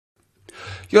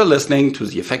You're listening to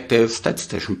the Effective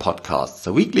Statistician Podcast,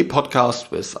 the weekly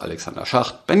podcast with Alexander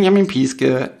Schacht, Benjamin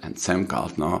Piske, and Sam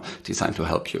Gardner, designed to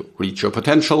help you reach your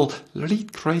potential,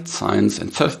 lead great science,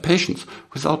 and serve patients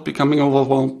without becoming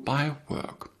overwhelmed by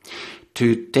work.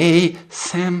 Today,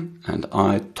 Sam and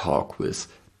I talk with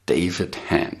David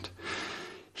Hand.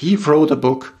 He wrote a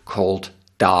book called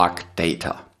Dark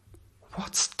Data.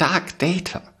 What's dark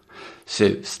data?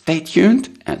 So stay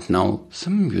tuned, and now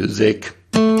some music.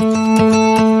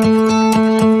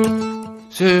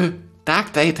 So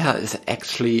dark data is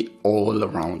actually all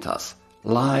around us,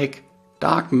 like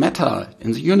dark matter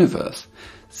in the universe.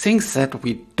 Things that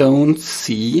we don't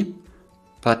see,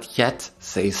 but yet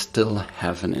they still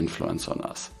have an influence on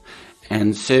us.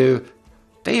 And so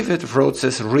David wrote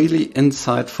this really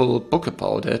insightful book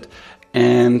about it,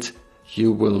 and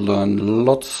you will learn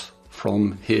lots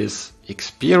from his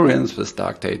experience with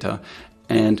dark data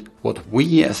and what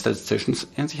we as statisticians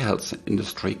and the health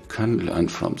industry can learn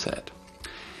from that.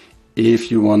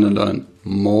 If you want to learn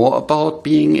more about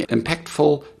being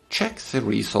impactful, check the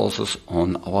resources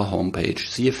on our homepage,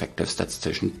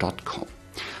 theeffectivestatistician.com.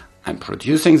 I'm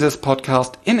producing this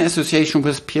podcast in association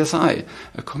with PSI,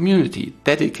 a community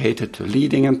dedicated to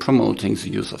leading and promoting the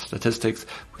use of statistics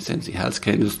within the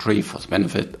healthcare industry for the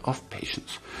benefit of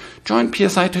patients. Join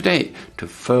PSI today to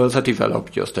further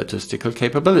develop your statistical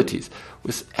capabilities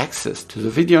with access to the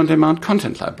video-on-demand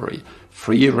content library,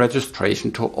 free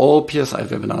registration to all PSI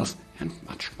webinars, and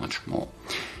much, much more.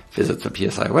 Visit the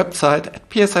PSI website at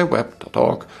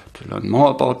psiweb.org to learn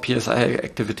more about PSI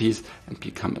activities and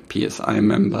become a PSI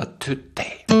member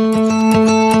today.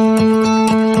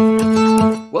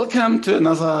 Welcome to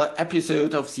another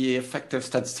episode of The Effective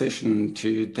Statistician.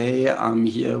 Today I'm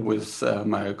here with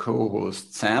my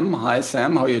co-host Sam. Hi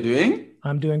Sam, how are you doing?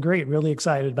 I'm doing great. Really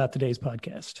excited about today's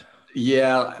podcast.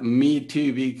 Yeah, me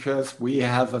too, because we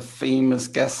have a famous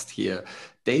guest here,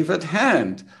 David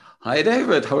Hand. Hi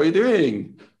David, how are you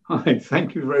doing? Hi,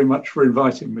 thank you very much for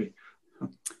inviting me.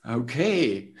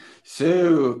 Okay,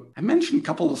 so I mentioned a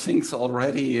couple of things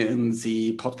already in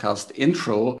the podcast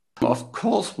intro. Of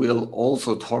course, we'll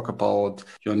also talk about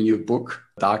your new book,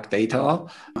 Dark Data.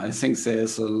 I think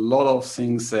there's a lot of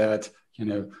things that,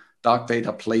 dark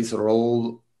data plays a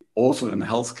role also in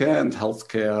healthcare and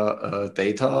healthcare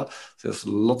data. There's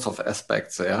lots of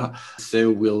aspects there.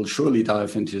 So we'll surely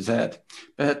dive into that.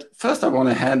 But first, I want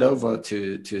to hand over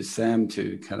to Sam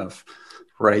to kind of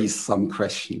raise some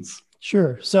questions.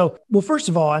 Sure. So, well, first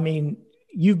of all,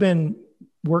 you've been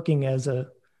working as a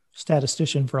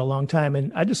statistician for a long time,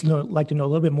 and I just like to know a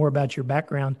little bit more about your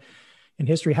background and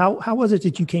history. How was it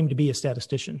that you came to be a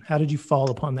statistician? How did you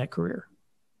fall upon that career?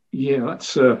 Yeah,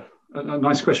 that's a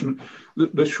nice question.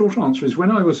 The short answer is when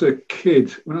I was a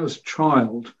kid, when I was a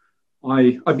child,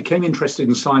 I became interested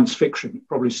in science fiction. It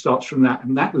probably starts from that,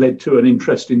 and that led to an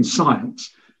interest in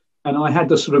science. And I had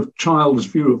the sort of child's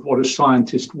view of what a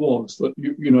scientist was, that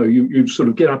you sort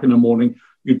of get up in the morning,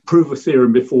 you'd prove a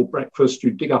theorem before breakfast,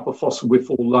 you'd dig up a fossil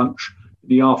before lunch. In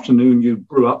the afternoon, you'd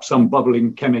brew up some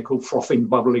frothing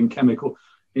bubbling chemical.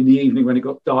 In the evening, when it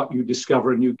got dark, you'd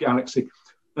discover a new galaxy.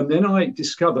 And then I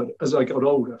discovered, as I got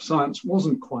older, science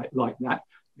wasn't quite like that.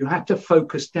 You had to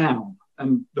focus down.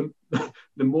 And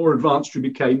the more advanced you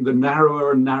became, the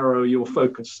narrower and narrower your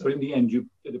focus. So in the end, you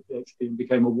did a PhD and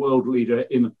became a world leader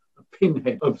in a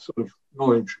pinhead of sort of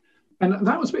knowledge. And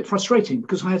that was a bit frustrating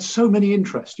because I had so many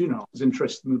interests. I was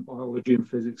interested in biology and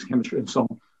physics, chemistry, and so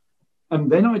on. And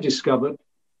then I discovered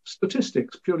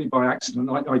statistics purely by accident.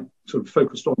 I sort of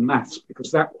focused on maths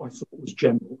because that I thought was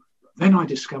general. Then I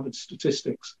discovered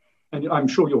statistics. And I'm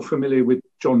sure you're familiar with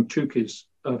John Tukey's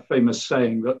famous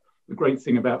saying that the great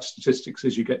thing about statistics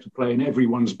is you get to play in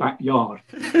everyone's backyard.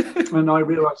 And I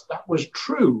realized that was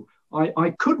true. I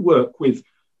could work with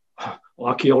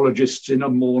archaeologists in the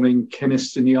morning,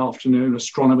 chemists in the afternoon,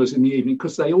 astronomers in the evening,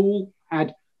 because they all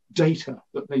had data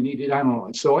that they needed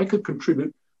analyzed. So I could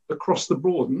contribute across the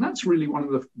board. And that's really one of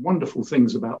the wonderful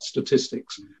things about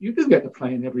statistics. You do get to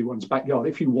play in everyone's backyard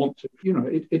if you want to.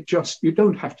 You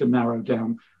don't have to narrow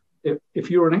down. If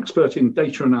you're an expert in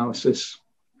data analysis,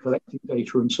 collecting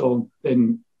data and so on,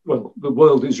 then, well, the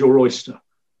world is your oyster.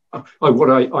 What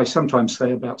I sometimes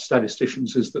say about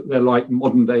statisticians is that they're like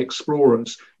modern day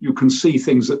explorers. You can see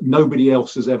things that nobody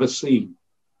else has ever seen.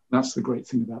 That's the great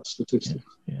thing about statistics.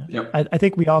 Yeah. Yep. I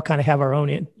think we all kind of have our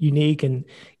own unique and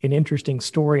interesting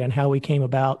story on how we came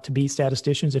about to be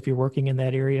statisticians if you're working in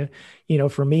that area.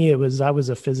 For me, I was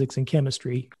a physics and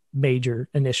chemistry major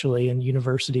initially in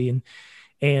university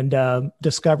and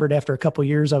discovered after a couple of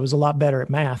years I was a lot better at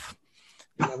math.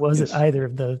 I wasn't Yes. either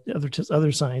of the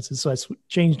other sciences. So I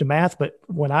changed to math. But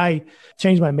when I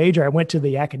changed my major, I went to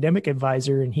the academic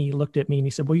advisor and he looked at me and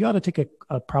he said, well, you ought to take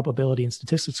a probability and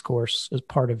statistics course as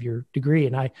part of your degree.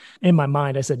 And in my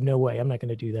mind, I said, no way, I'm not going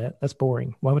to do that. That's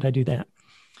boring. Why would I do that?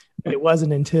 But it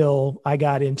wasn't until I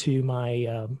got into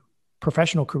my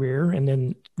professional career and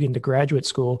then into graduate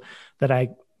school that I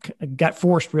got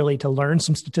forced really to learn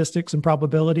some statistics and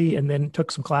probability, and then took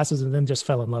some classes and then just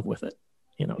fell in love with it.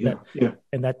 And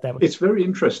that was, it's very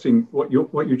interesting what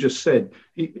you just said.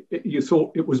 You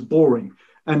thought it was boring,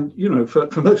 and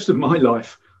for most of my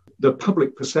life, the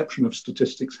public perception of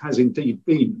statistics has indeed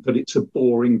been that it's a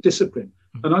boring discipline.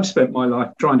 Mm-hmm. And I've spent my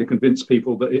life trying to convince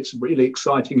people that it's really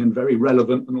exciting and very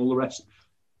relevant and all the rest.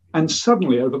 And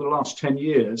suddenly, over the last 10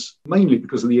 years, mainly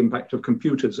because of the impact of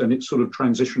computers and its sort of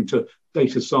transition to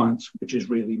data science, which is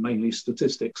really mainly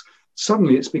statistics,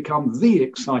 suddenly it's become the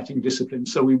exciting discipline.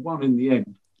 So we won in the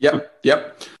end.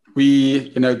 Yep.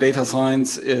 Data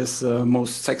science is the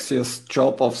most sexiest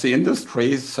job of the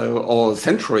industry, or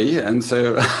century. And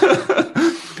so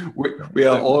we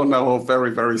are all now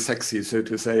very, very sexy, so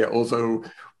to say, although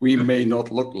we may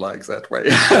not look like that way.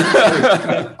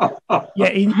 Yeah,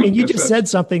 and you just said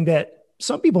something that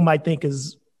some people might think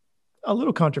is a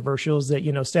little controversial, is that,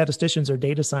 statisticians are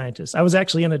data scientists. I was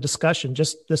actually in a discussion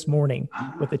just this morning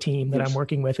with a team that I'm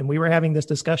working with, and we were having this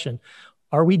discussion.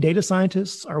 Are we data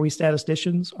scientists? Are we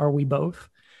statisticians? Are we both?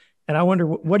 And I wonder,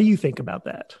 what do you think about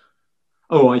that?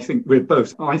 Oh, I think we're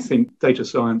both. I think data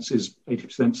science is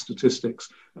 80% statistics,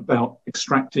 about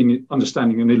extracting,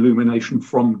 understanding, and illumination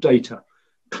from data.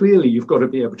 Clearly, you've got to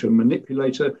be able to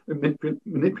manipulate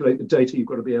the data. You've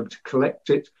got to be able to collect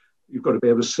it. You've got to be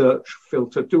able to search,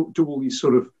 filter, do all these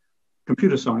sort of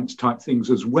computer science type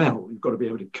things as well. You've got to be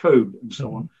able to code and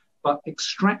so on. But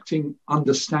extracting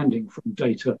understanding from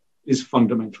data is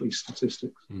fundamentally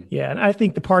statistics. Yeah, and I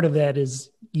think the part of that is,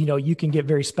 you can get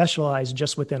very specialized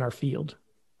just within our field,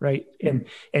 right?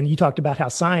 And you talked about how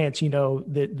science,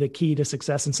 the key to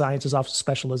success in science is often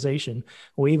specialization.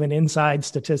 Well, even inside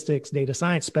statistics, data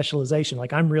science, specialization.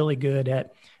 Like, I'm really good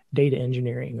at data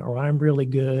engineering, or I'm really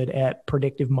good at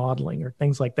predictive modeling, or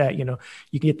things like that. You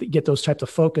get those types of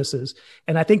focuses.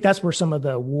 And I think that's where some of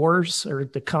the wars or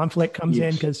the conflict comes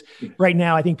in, because right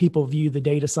now I think people view the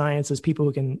data science as people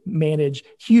who can manage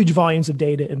huge volumes of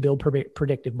data and build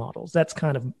predictive models. That's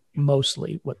kind of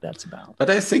mostly what that's about. But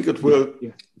I think it will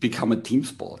become a team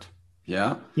sport.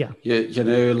 Yeah.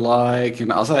 Like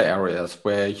in other areas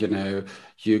where,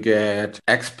 you get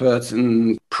experts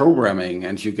in programming,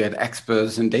 and you get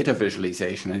experts in data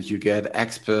visualization, and you get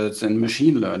experts in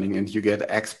machine learning, and you get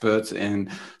experts in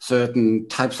certain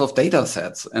types of data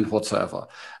sets and whatsoever.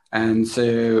 And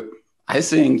so I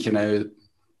think,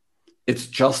 it's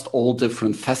just all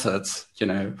different facets,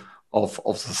 of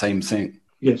the same thing.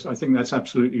 Yes, I think that's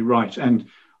absolutely right. And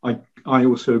I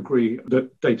also agree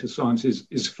that data science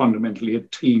is fundamentally a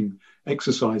team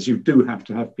exercise. You do have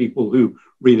to have people who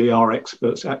really are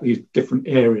experts at these different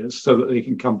areas so that they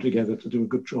can come together to do a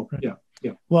good job. Right.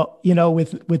 Yeah. Well,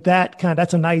 with that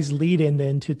that's a nice lead in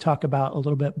then to talk about a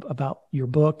little bit about your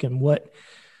book and what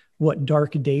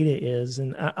dark data is.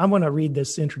 And I'm going to read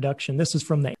this introduction. This is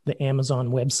from the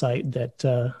Amazon website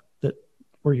that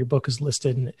where your book is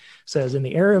listed, and it says, in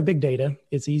the era of big data,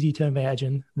 it's easy to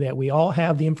imagine that we all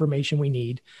have the information we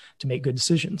need to make good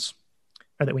decisions,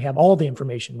 or that we have all the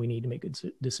information we need to make good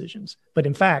decisions. But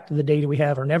in fact, the data we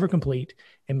have are never complete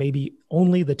and maybe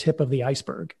only the tip of the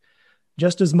iceberg.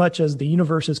 Just as much as the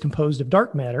universe is composed of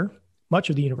dark matter, much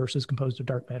of the universe is composed of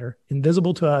dark matter,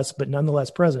 invisible to us, but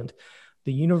nonetheless present,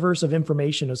 the universe of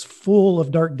information is full of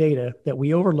dark data that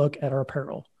we overlook at our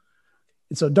peril.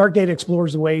 And so dark data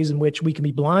explores the ways in which we can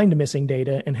be blind to missing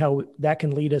data, and how that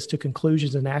can lead us to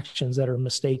conclusions and actions that are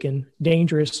mistaken,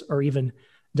 dangerous, or even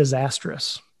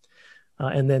disastrous.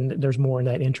 And then there's more in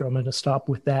that intro. I'm going to stop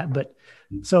with that. But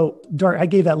so dark, I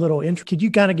gave that little intro. Could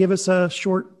you kind of give us a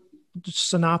short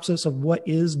synopsis of what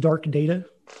is dark data?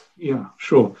 Yeah,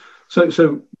 sure.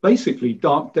 So basically,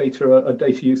 dark data are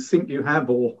data you think you have,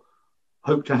 or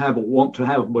hope to have, or want to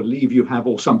have, or believe you have,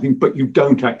 or something, but you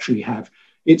don't actually have.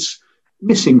 It's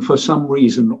missing for some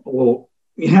reason, or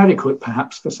inadequate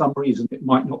perhaps for some reason. It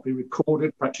might not be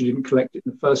recorded. Perhaps you didn't collect it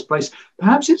in the first place.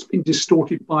 Perhaps it's been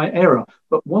distorted by error,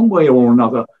 but one way or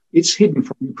another, it's hidden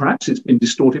from you. Perhaps it's been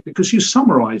distorted because you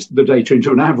summarized the data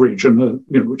into an average, and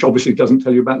which obviously doesn't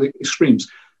tell you about the extremes.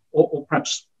 Or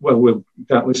perhaps, well, we'll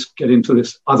doubtless get into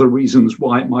this, other reasons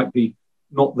why it might be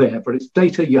not there, but it's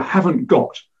data you haven't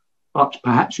got, but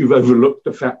perhaps you've overlooked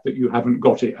the fact that you haven't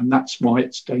got it, and that's why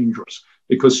it's dangerous,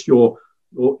 because your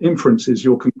inferences,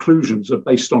 your conclusions are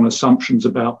based on assumptions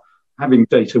about having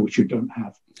data which you don't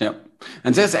have. Yeah.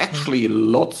 And there's actually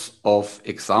lots of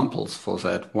examples for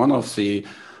that. One of the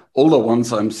older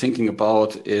ones I'm thinking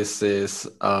about is this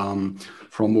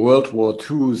from World War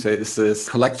II. There is this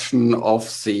collection of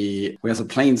where the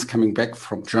planes coming back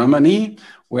from Germany,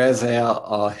 where they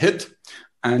are hit.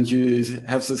 And you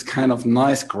have this kind of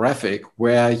nice graphic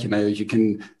where, you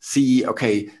can see,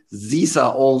 okay, these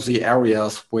are all the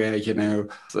areas where,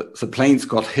 the planes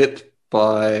got hit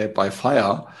by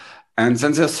fire. And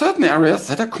then there are certain areas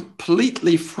that are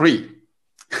completely free.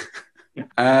 Yeah.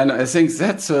 And I think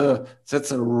that's a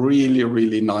really,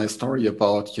 really nice story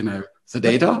about, the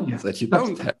data that you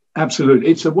don't have. Absolutely.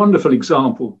 It's a wonderful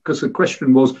example because the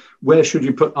question was, where should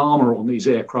you put armor on these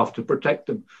aircraft to protect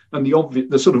them? And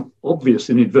the sort of obvious,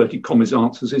 in inverted commas,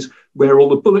 answers is where all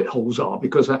the bullet holes are,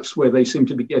 because that's where they seem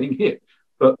to be getting hit.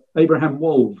 But Abraham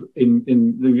Wald in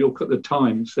New York at the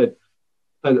time said,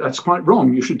 that's quite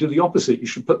wrong. You should do the opposite. You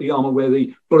should put the armor where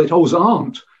the bullet holes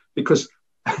aren't, because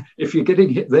if you're getting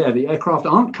hit there, the aircraft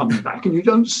aren't coming back and you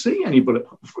don't see any bullet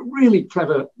holes. Really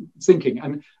clever thinking.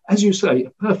 And as you say, a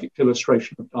perfect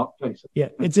illustration of dark data. Yeah,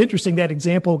 it's interesting. That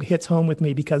example hits home with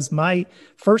me because my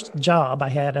first job I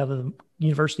had out of the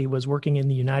university was working in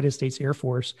the United States Air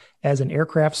Force as an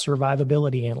aircraft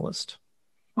survivability analyst.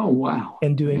 Oh, wow.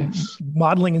 And doing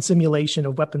modeling and simulation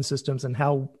of weapon systems and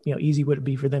how easy would it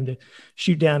be for them to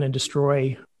shoot down and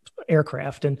destroy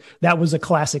aircraft. And that was a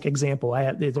classic example.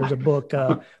 There's a book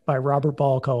by Robert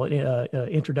Ball called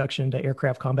Introduction to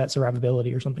Aircraft Combat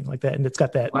Survivability or something like that. And it's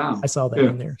got that. Wow. I saw that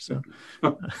in there. So,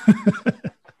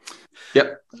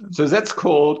 yeah. So that's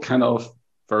called kind of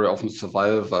very often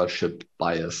survivorship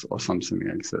bias or something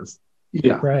like this.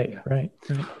 Yeah. Right.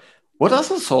 What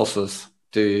other sources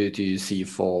do you see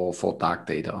for dark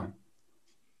data?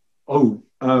 Oh,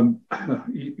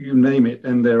 you name it.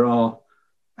 And there are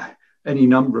any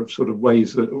number of sort of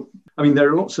ways there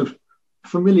are lots of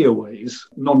familiar ways,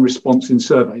 non-response in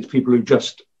surveys, people who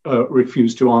just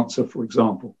refuse to answer, for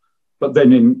example. But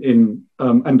then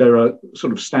and there are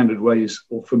sort of standard ways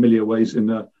or familiar ways in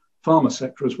the pharma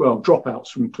sector as well, dropouts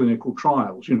from clinical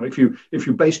trials. If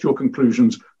you based your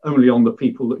conclusions only on the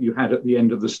people that you had at the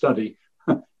end of the study,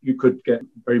 you could get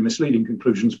very misleading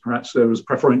conclusions. Perhaps there was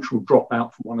preferential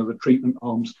dropout from one of the treatment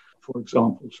arms, for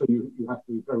example. So you have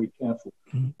to be very careful.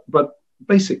 Mm-hmm. But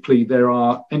basically, there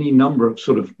are any number of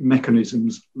sort of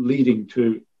mechanisms leading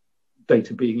to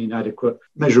data being inadequate.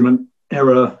 Measurement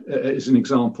error is an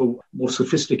example. More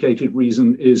sophisticated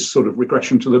reason is sort of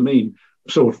regression to the mean.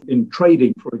 So in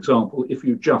trading, for example, if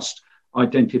you just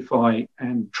identify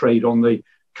and trade on the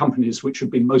companies which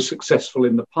have been most successful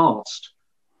in the past,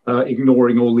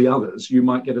 ignoring all the others, you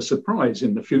might get a surprise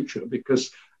in the future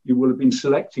because you will have been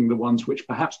selecting the ones which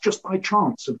perhaps just by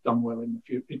chance have done well in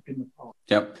the past.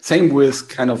 Yeah. Same with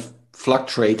kind of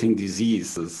fluctuating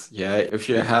diseases. Yeah. If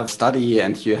you have study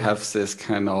and you have this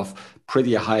kind of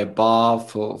pretty high bar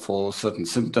for certain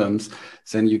symptoms,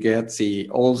 then you get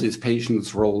all these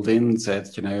patients rolled in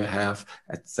that, have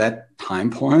at that time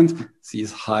point,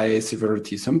 these high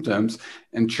severity symptoms.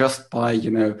 And just by,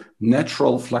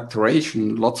 natural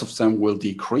fluctuation, lots of them will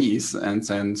decrease. And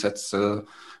then that's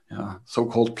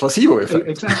so-called placebo effect.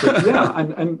 Exactly. Yeah.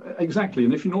 and exactly.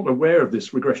 And if you're not aware of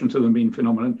this regression to the mean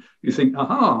phenomenon, you think,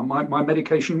 aha, my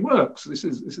medication works. This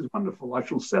is wonderful. I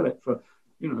shall sell it for,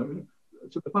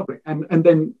 to the public. And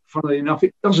then, funnily enough,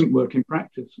 it doesn't work in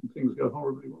practice and things go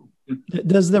horribly wrong. Yeah.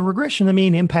 Does the regression to the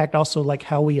mean impact also like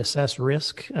how we assess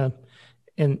risk?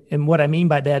 And what I mean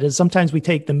by that is sometimes we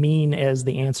take the mean as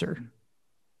the answer,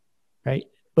 right?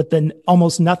 But then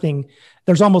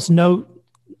there's almost no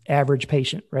average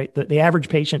patient, right? The average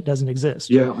patient doesn't exist.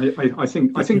 Yeah, I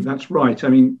think that's right. I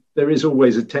mean, there is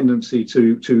always a tendency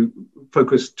to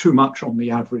focus too much on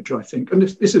the average, I think. And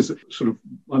this is sort of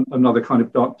another kind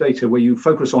of dark data where you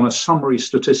focus on a summary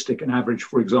statistic, an average,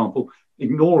 for example,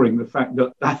 ignoring the fact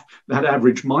that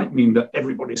average might mean that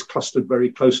everybody's clustered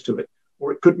very close to it.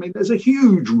 Or it could mean there's a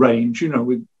huge range,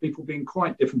 with people being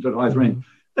quite different at either end.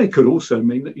 They could also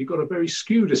mean that you've got a very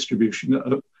skewed distribution,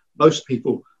 that most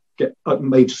people get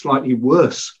made slightly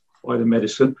worse by the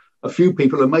medicine. A few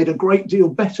people are made a great deal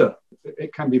better.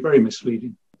 It can be very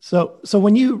misleading. So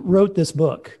when you wrote this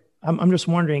book, I'm just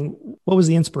wondering, what was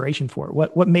the inspiration for it?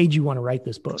 What made you want to write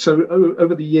this book? So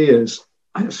over the years,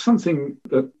 something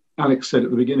that Alex said at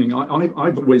the beginning,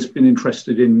 I've always been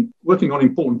interested in working on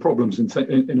important problems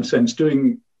in a sense,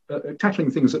 tackling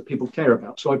things that people care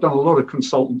about. So I've done a lot of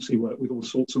consultancy work with all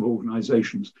sorts of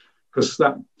organizations because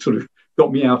that sort of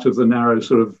got me out of the narrow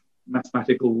sort of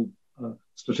mathematical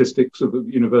statistics of the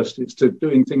universities to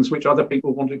doing things which other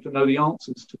people wanted to know the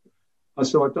answers to.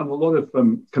 So I've done a lot of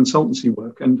consultancy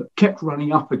work and kept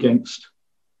running up against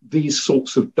these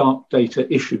sorts of dark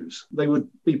data issues. They would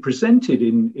be presented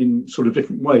in sort of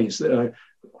different ways. I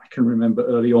can remember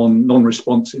early on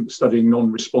studying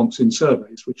non-response in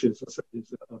surveys, which is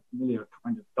a familiar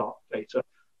kind of dark data.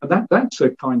 And that's a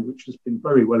kind which has been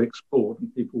very well explored,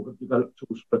 and people have developed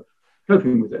tools for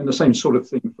coping with it. And the same sort of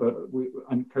thing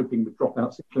and coping with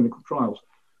dropouts in clinical trials.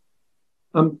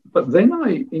 But then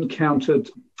I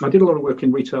did a lot of work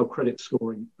in retail credit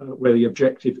scoring, where the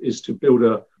objective is to build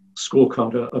a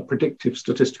scorecard, a predictive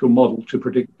statistical model to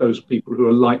predict those people who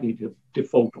are likely to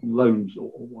default on loans or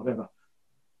whatever.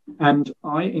 And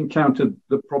I encountered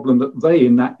the problem that they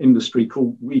in that industry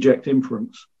call reject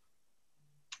inference.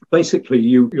 Basically,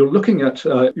 you're looking at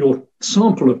your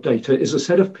sample of data is a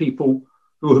set of people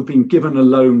who have been given a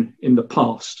loan in the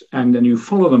past, and then you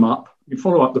follow them up. You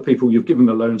follow up the people you've given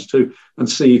the loans to and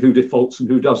see who defaults and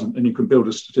who doesn't, and you can build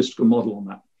a statistical model on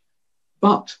that.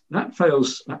 But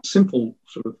that simple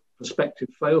sort of perspective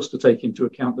fails to take into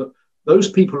account that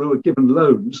those people who were given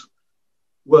loans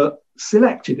were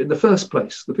selected in the first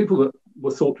place. The people that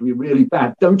were thought to be really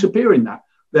bad don't appear in that.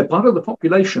 They're part of the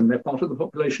population. They're part of the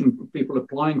population of people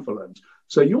applying for loans.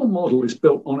 So your model is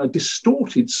built on a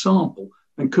distorted sample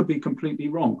and could be completely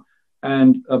wrong.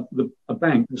 And a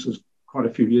bank, this is quite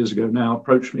a few years ago now,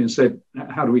 approached me and said,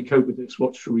 how do we cope with this?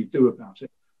 What should we do about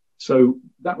it? So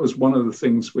that was one of the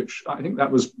things which I think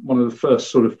that was one of the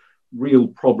first sort of real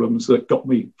problems that got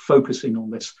me focusing on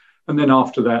this. And then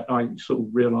after that, I sort of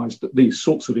realized that these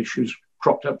sorts of issues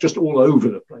cropped up just all over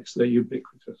the place. They're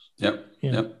ubiquitous. Yep.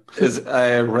 Because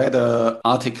I read an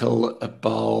article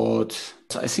about,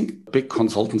 I think, a big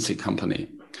consultancy company.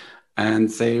 And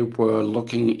they were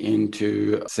looking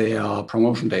into their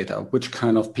promotion data, which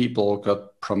kind of people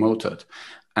got promoted.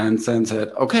 And then said,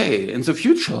 okay, in the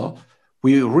future,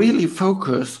 we really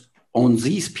focus on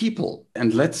these people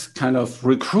and let's kind of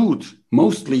recruit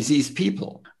mostly these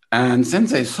people. And then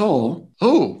they saw,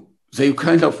 they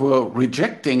kind of were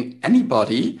rejecting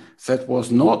anybody that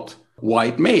was not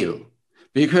white male,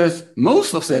 because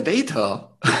most of their data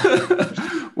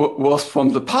was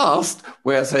from the past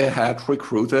where they had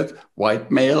recruited white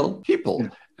male people. Yeah.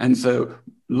 And so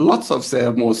lots of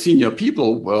their more senior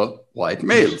people were white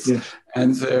males. Yeah.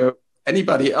 And so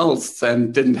anybody else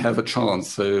then didn't have a chance.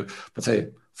 So, but they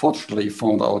fortunately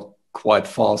found out quite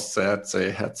fast that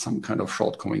they had some kind of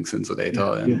shortcomings in the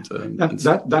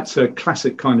data. That's a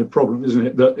classic kind of problem, isn't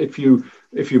it? That if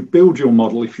you build your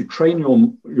model, if you train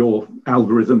your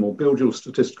algorithm or build your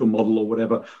statistical model or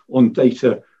whatever on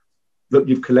data that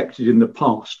you've collected in the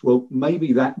past, well,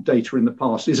 maybe that data in the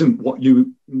past isn't what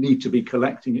you need to be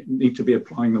collecting. You need to be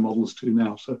applying the models to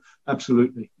now. So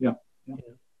absolutely, yeah. I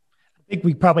think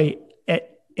we probably,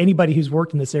 anybody who's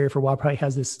worked in this area for a while probably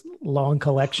has this long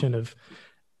collection of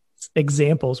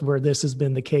examples where this has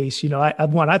been the case. You know,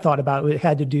 one I thought about, it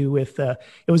had to do with, it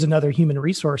was another human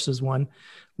resources one,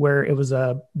 where it was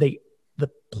the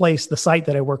site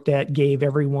that I worked at gave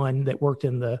everyone that worked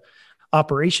in the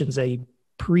operations a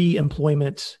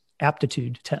pre-employment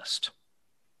aptitude test.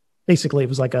 Basically, it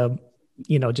was like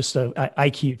just a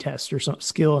IQ test or some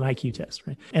skill and IQ test,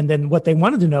 right? And then what they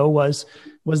wanted to know was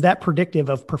that predictive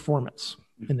of performance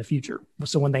in the future?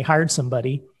 So when they hired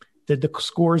somebody, did the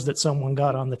scores that someone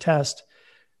got on the test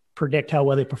predict how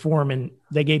well they perform? And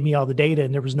they gave me all the data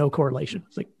and there was no correlation.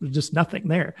 It's like, there's just nothing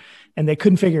there. And they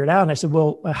couldn't figure it out. And I said,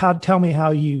 well, tell me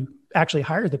how you actually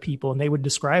hire the people. And they would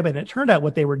describe it. And it turned out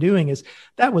what they were doing is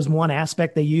that was one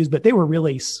aspect they used, but they were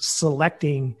really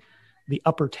selecting the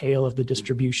upper tail of the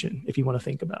distribution, if you want to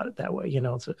think about it that way,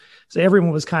 So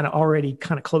everyone was kind of already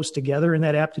kind of close together in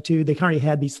that aptitude. They already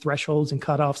had these thresholds and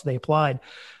cutoffs they applied.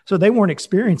 So they weren't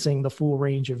experiencing the full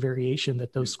range of variation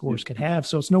that those scores could have.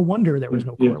 So it's no wonder there was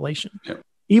no correlation. Yeah.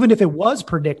 Even if it was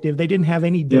predictive, they didn't have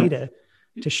any data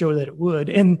to show that it would.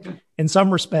 And in some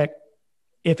respect,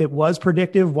 if it was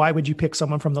predictive, why would you pick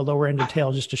someone from the lower end of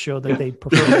tail just to show that they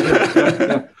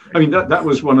prefer? I mean, that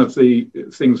was one of the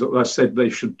things that I said they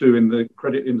should do in the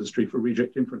credit industry for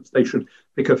reject inference. They should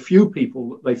pick a few people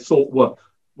that they thought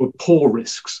were poor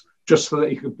risks, just so that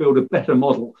they could build a better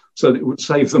model so that it would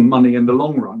save them money in the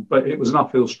long run. But it was an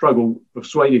uphill struggle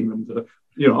persuading them to,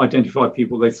 identify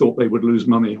people they thought they would lose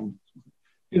money on.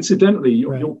 Incidentally,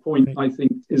 your point, I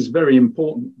think, is very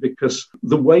important, because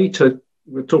the way to,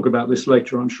 we'll talk about this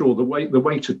later, I'm sure, the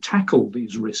way to tackle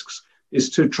these risks is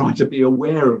to try to be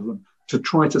aware of them, to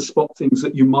try to spot things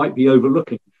that you might be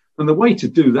overlooking. And the way to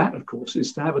do that, of course,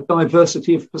 is to have a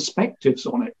diversity of perspectives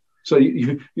on it. So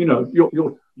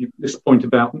this point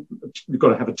about you've got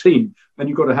to have a team, and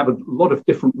you've got to have a lot of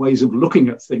different ways of looking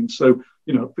at things. So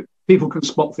people can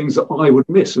spot things that I would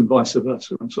miss, and vice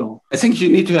versa, and so on. I think you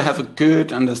need to have a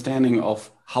good understanding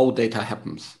of how data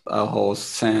happens. How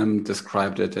Sam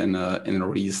described it in a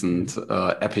recent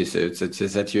episodes. It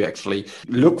is that you actually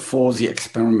look for the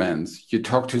experiments. You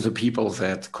talk to the people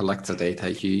that collect the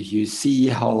data. You see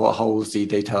how the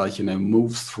data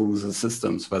moves through the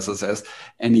systems, whether there's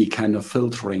any kind of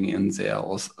filtering in there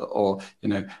or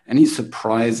any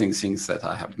surprising things that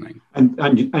are happening.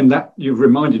 And that you've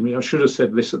reminded me. I should have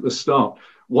said this at the start.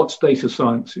 What's data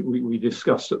science? We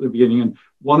discussed at the beginning, and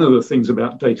one of the things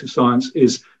about data science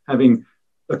is having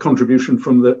a contribution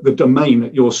from the domain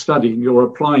that you're studying, you're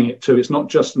applying it to. It's not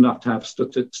just enough to have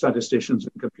statisticians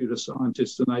and computer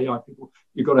scientists and AI people.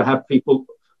 You've got to have people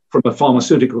from the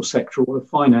pharmaceutical sector or the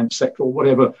finance sector or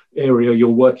whatever area you're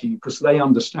working, because they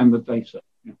understand the data.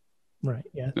 Yeah. Right.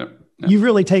 Yeah. Yeah. You've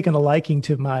really taken a liking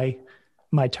to my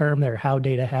term there, how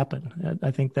data happen.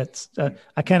 I think that's,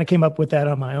 I kind of came up with that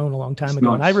on my own a long time ago.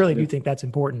 Nice. And I really do think that's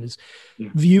important, is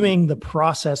viewing the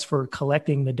process for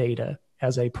collecting the data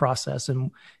as a process.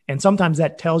 And sometimes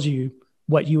that tells you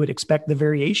what you would expect the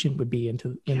variation would be in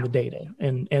the data.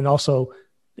 And also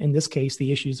in this case,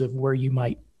 the issues of where you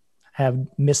might have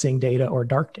missing data or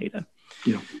dark data.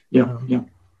 Yeah.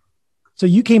 So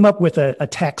you came up with a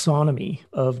taxonomy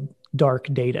of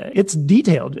dark data. It's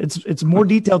detailed. It's more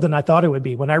detailed than I thought it would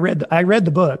be. When I read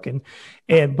the book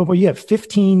but when you have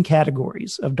 15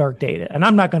 categories of dark data, and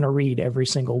I'm not going to read every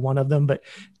single one of them, but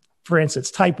for instance,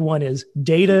 type 1 is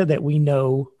data that we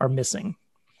know are missing.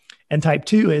 And type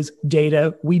 2 is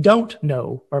data we don't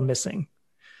know are missing.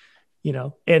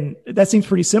 And that seems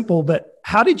pretty simple, but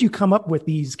how did you come up with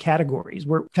these categories?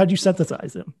 How did you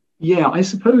synthesize them? Yeah, I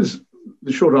suppose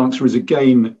the short answer is,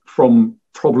 again, from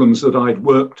problems that I'd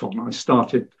worked on. I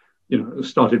started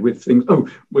with things.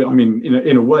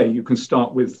 In a way, you can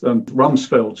start with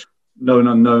Rumsfeld's known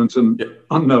unknowns and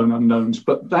unknown unknowns,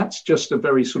 but that's just a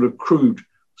very sort of crude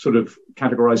sort of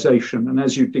categorization. And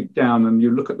as you dig down and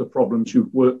you look at the problems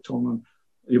you've worked on and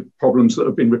your problems that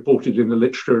have been reported in the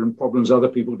literature and problems other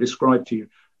people describe to you,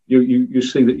 you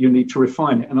see that you need to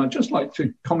refine it. And I'd just like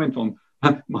to comment on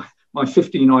my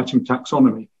 15-item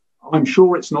taxonomy. I'm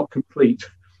sure it's not complete.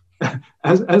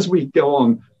 As we go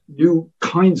on, new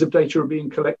kinds of data are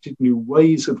being collected, new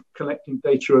ways of collecting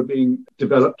data are being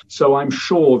developed. So I'm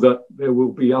sure that there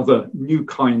will be other new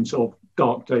kinds of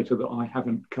dark data that I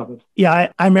haven't covered.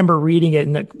 Yeah, I remember reading it,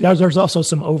 and there's also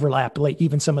some overlap, like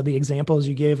even some of the examples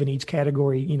you give in each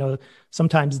category,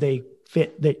 sometimes they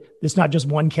fit, that it's not just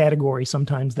one category.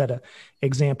 Sometimes that a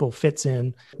example fits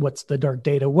in what's the dark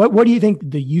data. What do you think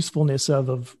the usefulness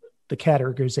of the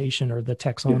categorization or the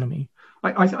taxonomy? Yeah.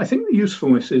 I think the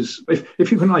usefulness is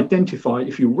if you can identify,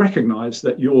 if you recognize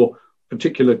that your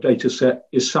particular data set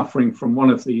is suffering from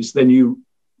one of these, then you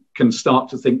can start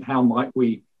to think, how might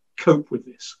we cope with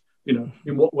this?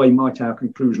 In what way might our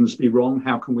conclusions be wrong?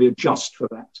 How can we adjust for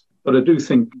that? But I do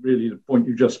think really the point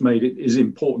you just made, it is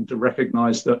important to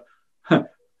recognize that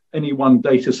any one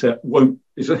data set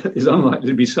is unlikely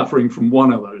to be suffering from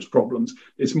one of those problems.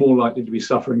 It's more likely to be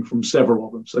suffering from several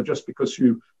of them. So just because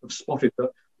you have spotted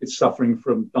that it's suffering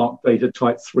from dark data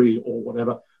type 3 or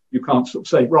whatever, you can't sort of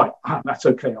say, right, that's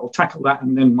okay, I'll tackle that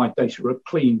and then my data are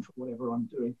clean for whatever I'm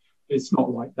doing. It's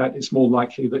not like that. It's more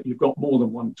likely that you've got more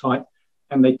than one type,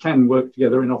 and they can work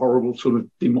together in a horrible sort of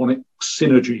demonic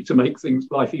synergy to make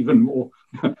life even more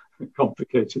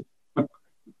complicated.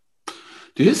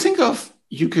 Do you think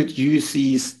you could use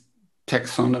these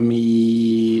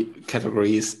taxonomy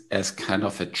categories as kind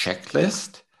of a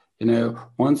checklist?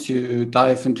 Once you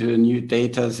dive into a new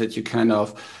data that you kind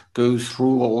of go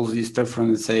through all these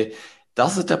different, say,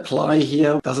 does it apply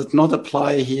here? Does it not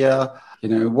apply here?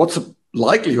 What's the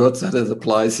likelihood that it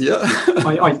applies here?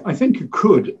 I think you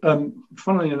could.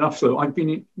 Funnily enough, though, I've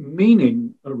been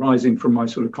meaning, arising from my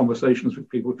sort of conversations with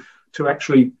people, to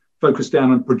actually focus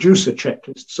down and produce a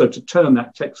checklist. So to turn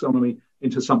that taxonomy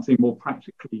into something more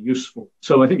practically useful.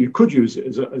 So I think you could use it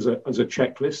as a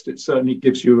checklist. It certainly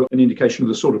gives you an indication of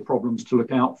the sort of problems to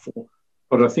look out for.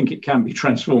 But I think it can be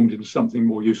transformed into something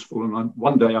more useful. And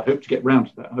one day I hope to get round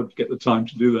to that. I hope to get the time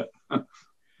to do that.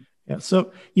 Yeah.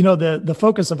 So, the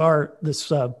focus of this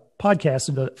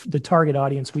podcast, the target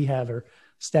audience we have are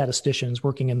statisticians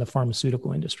working in the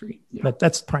pharmaceutical industry. Yeah.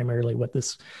 That's primarily what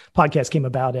this podcast came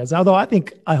about as. Although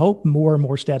I hope more and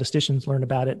more statisticians learn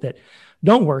about it that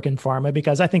don't work in pharma,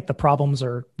 because I think the problems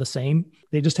are the same.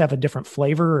 They just have a different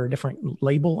flavor or a different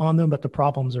label on them, but the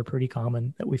problems are pretty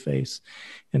common that we face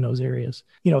in those areas.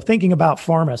 Thinking about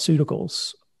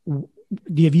pharmaceuticals,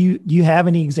 do you have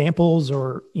any examples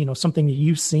or, something that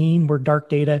you've seen where dark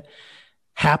data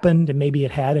happened and maybe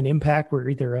it had an impact where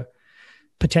either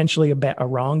potentially a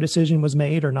wrong decision was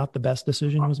made or not the best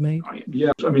decision was made?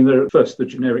 Yeah, I mean, there are first the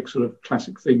generic sort of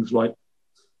classic things like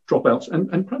dropouts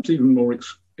and perhaps even more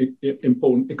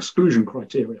important exclusion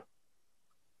criteria.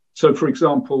 So, for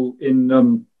example,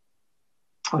 in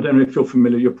I don't know if you're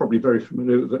familiar, you're probably very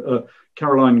familiar with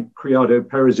Caroline Criado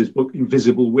Perez's book,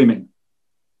 Invisible Women.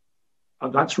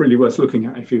 That's really worth looking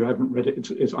at if you haven't read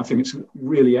it. I think it's a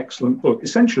really excellent book.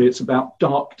 Essentially, it's about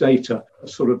dark data,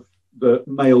 sort of the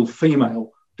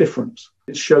male-female difference.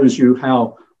 It shows you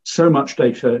how so much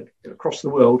data across the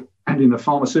world and in the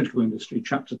pharmaceutical industry,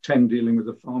 chapter 10 dealing with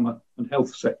the pharma and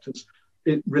health sectors,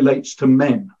 it relates to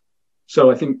men.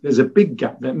 So I think there's a big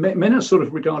gap there. Men are sort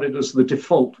of regarded as the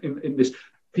default in this.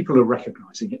 People are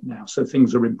recognizing it now, so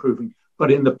things are improving.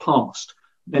 But in the past,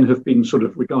 men have been sort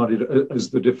of regarded as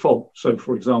the default. So,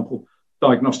 for example,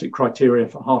 diagnostic criteria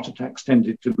for heart attacks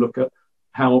tended to look at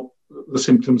how the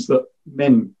symptoms that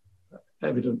men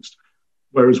evidenced,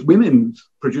 whereas women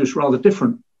produce rather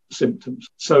different symptoms.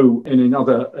 So, in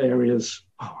other areas,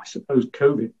 I suppose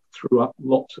COVID threw up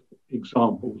lots of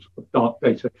examples of dark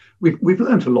data. We've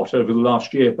learned a lot over the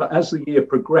last year, but as the year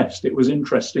progressed, it was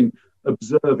interesting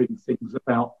observing things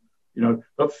about,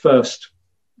 at first,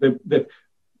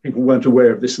 people weren't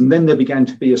aware of this. And then there began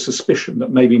to be a suspicion that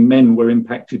maybe men were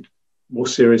impacted more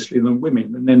seriously than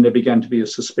women. And then there began to be a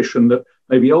suspicion that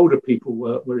maybe older people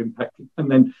were impacted.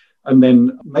 And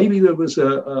then maybe there was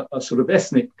a sort of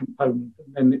ethnic component.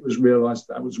 And then it was realized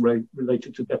that was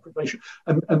related to deprivation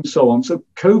and so on. So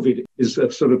COVID is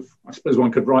a sort of, I suppose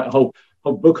one could write a whole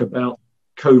book about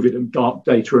COVID and dark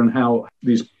data and how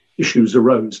these issues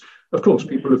arose. Of course,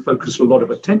 people have focused a lot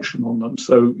of attention on them.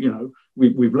 So,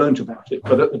 we've learned about it.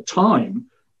 But at the time,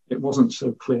 it wasn't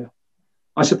so clear.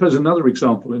 I suppose another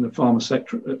example in the pharma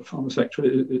sector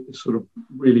is sort of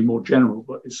really more general,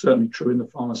 but it's certainly true in the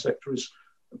pharma sector, is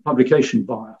publication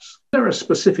bias. There are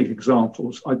specific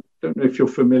examples. I don't know if you're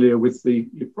familiar with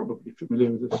you're probably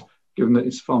familiar with this, given that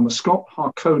it's pharma. Scott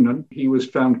Harkonnen, he was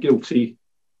found guilty.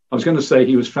 I was going to say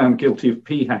he was found guilty of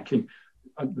p-hacking.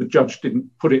 The judge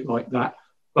didn't put it like that.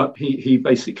 But he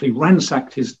basically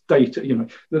ransacked his data.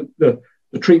 The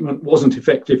treatment wasn't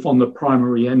effective on the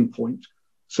primary endpoint.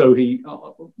 So he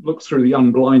looked through the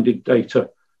unblinded data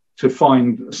to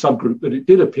find a subgroup that it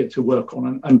did appear to work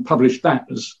on and published that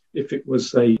as if it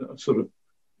was a sort of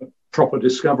a proper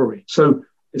discovery. So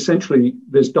essentially,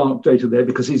 there's dark data there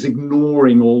because he's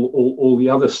ignoring all the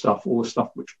other stuff, all the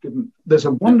stuff which didn't. There's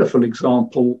a wonderful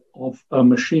example of a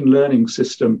machine learning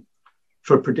system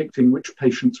for predicting which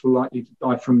patients were likely to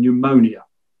die from pneumonia.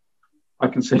 I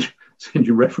can send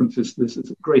you references to this. It's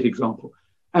a great example.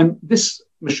 And this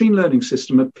machine learning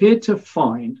system appeared to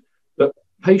find that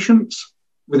patients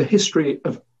with a history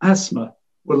of asthma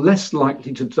were less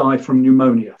likely to die from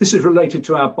pneumonia. This is related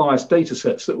to our biased data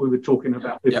sets that we were talking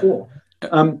about before.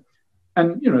 Yep.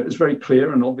 And, it's very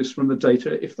clear and obvious from the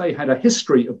data, if they had a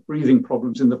history of breathing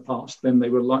problems in the past, then they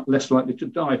were less likely to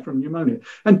die from pneumonia.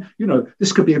 And,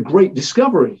 this could be a great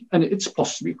discovery. And it's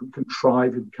possible you could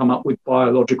contrive and come up with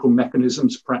biological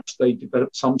mechanisms. Perhaps they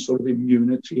developed some sort of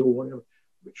immunity or whatever,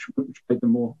 which made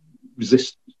them more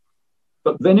resistant.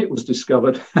 But then it was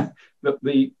discovered that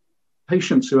the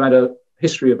patients who had a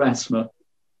history of asthma,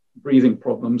 breathing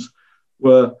problems,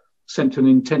 were sent to an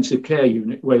intensive care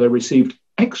unit where they received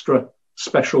extra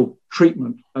special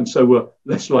treatment and so were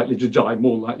less likely to die,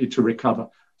 more likely to recover.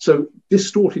 So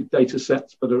distorted data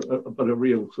sets, but a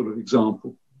real sort of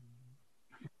example.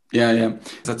 Yeah.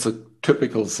 That's a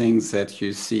typical thing that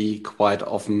you see quite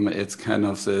often. It's kind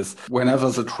of this, whenever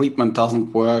the treatment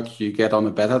doesn't work, you get on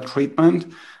a better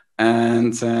treatment.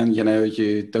 And then,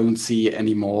 you don't see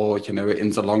anymore, in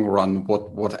the long run,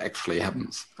 what actually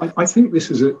happens. I think this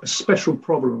is a special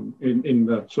problem in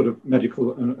the sort of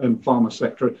medical and pharma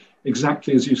sector,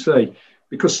 exactly as you say,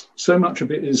 because so much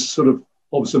of it is sort of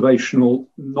observational,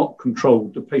 not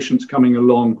controlled. The patient's coming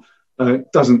along,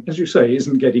 doesn't, as you say,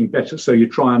 isn't getting better. So you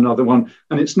try another one.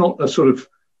 And it's not a sort of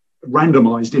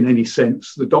randomized in any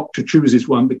sense. The doctor chooses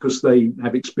one because they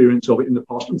have experience of it in the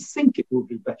past and think it will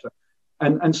do better.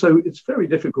 And so it's very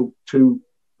difficult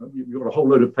you've got a whole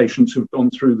load of patients who've gone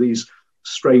through these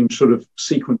strange sort of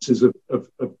sequences of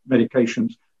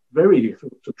medications, very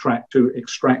difficult to track, to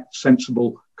extract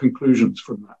sensible conclusions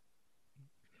from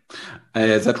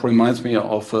that. That reminds me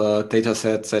of a data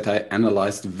set that I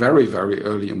analyzed very, very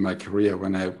early in my career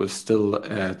when I was still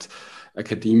at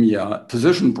academia. A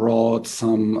physician brought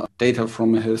some data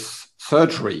from his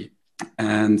surgery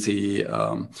And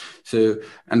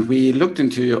and we looked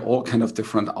into all kind of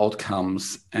different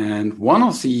outcomes. And one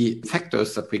of the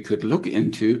factors that we could look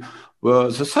into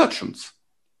were the surgeons.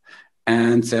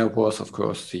 And there was, of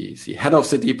course, the head of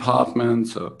the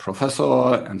department, the professor,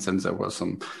 and then there were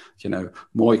some,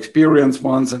 more experienced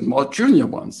ones and more junior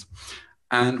ones.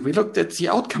 And we looked at the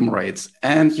outcome rates,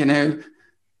 and,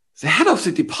 the head of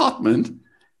the department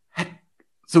had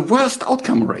the worst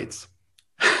outcome rates.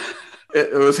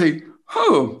 It was like,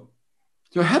 oh,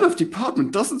 your head of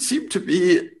department doesn't seem to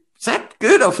be that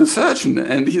good of a surgeon.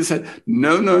 And he said,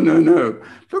 no.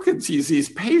 Look at these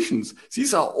patients.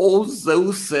 These are all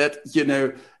those that,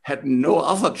 had no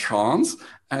other chance.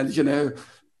 And,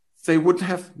 they would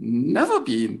have never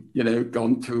been,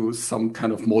 gone to some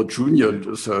kind of more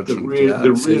junior surgeon.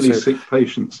 The really sick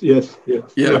patients. Yes.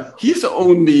 Yeah. He's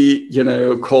only,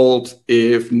 called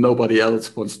if nobody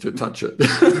else wants to touch it.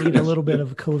 Need a little bit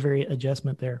of covariate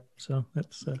adjustment there. So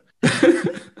that's,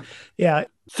 yeah.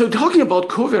 So talking about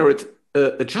covariate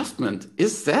adjustment,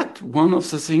 is that one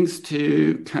of the things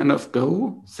to kind of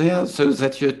go there so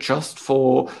that you adjust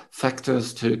for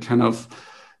factors to kind of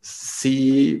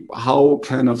see how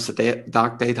kind of the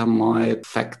dark data might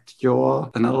affect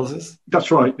your analysis? That's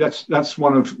right. That's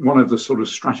one of the sort of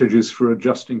strategies for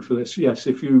adjusting for this. Yes,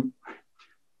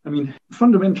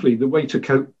 fundamentally, the way to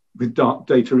cope with dark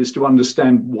data is to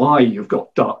understand why you've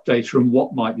got dark data and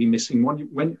what might be missing.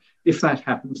 If that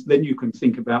happens, then you can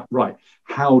think about, right,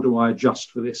 how do I adjust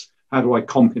for this? How do I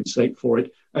compensate for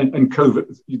it? And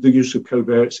the use of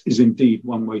covariates is indeed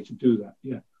one way to do that.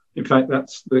 Yeah. In fact,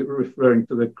 that's referring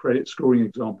to the credit scoring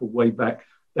example way back.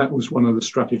 That was one of the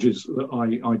strategies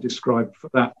that I described for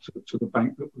that to the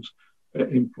bank that was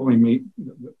employing me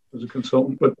as a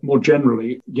consultant. But more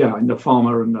generally, in the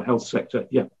pharma and the health sector,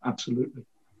 absolutely.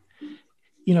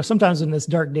 Sometimes in this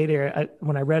dark data,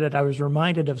 when I read it, I was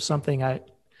reminded of something I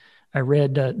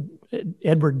read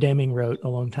Edward Deming wrote a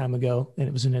long time ago, and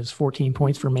it was in his 14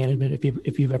 Points for Management,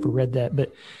 if you've ever read that.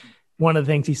 But one of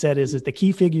the things he said is that the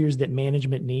key figures that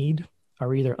management need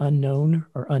are either unknown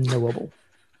or unknowable.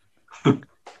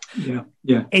 Yeah.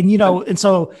 And, and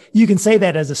so you can say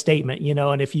that as a statement,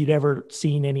 and if you'd ever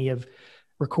seen any of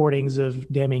recordings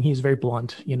of Deming, he's very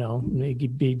blunt,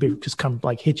 he'd just come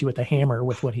hit you with a hammer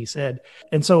with what he said.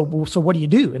 And so what do you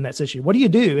do in that situation? What do you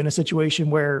do in a situation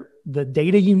where the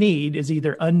data you need is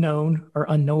either unknown or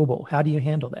unknowable? How do you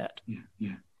handle that?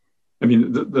 Yeah. I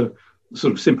mean, the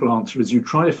sort of simple answer is you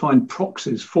try to find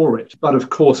proxies for it. But of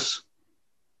course,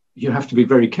 you have to be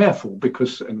very careful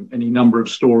because any number of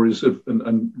stories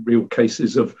and real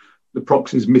cases of the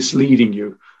proxies misleading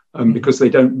you because they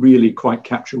don't really quite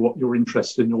capture what you're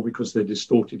interested in or because they're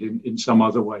distorted in some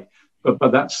other way.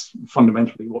 But that's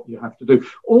fundamentally what you have to do.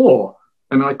 Or,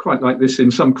 and I quite like this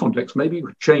in some contexts, maybe you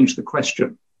could change the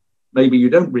question. Maybe you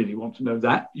don't really want to know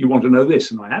that. You want to know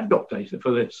this, and I have got data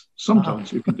for this.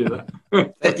 Sometimes you can do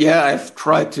that. Yeah, I've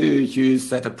tried to use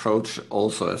that approach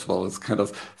also as well. It's kind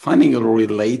of finding a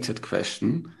related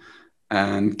question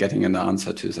and getting an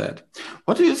answer to that.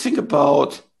 What do you think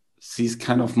about these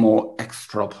kind of more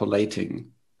extrapolating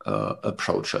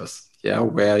approaches? Yeah,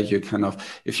 where you kind of,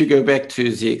 if you go back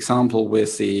to the example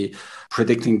with the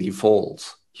predicting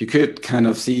defaults, you could kind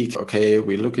of see, okay,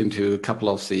 we look into a couple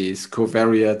of these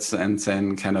covariates and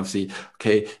then kind of see,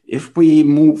 okay, if we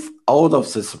move out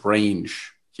of this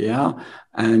range,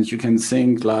 and you can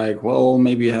think like, well,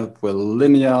 maybe you have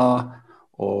linear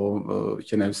or,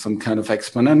 some kind of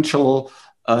exponential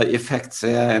effects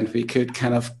there, and we could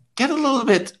kind of get a little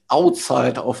bit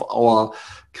outside of our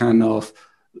kind of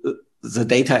the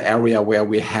data area where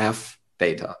we have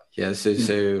data.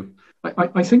 So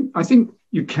I think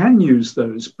you can use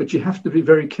those, but you have to be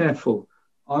very careful.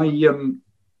 When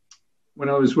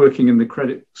I was working in the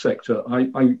credit sector,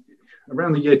 I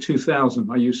around the year 2000,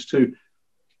 I used to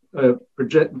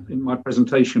project in my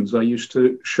presentations. I used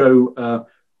to show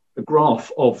a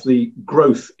graph of the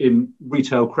growth in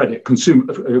retail credit,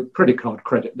 consumer credit card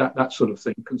credit, that sort of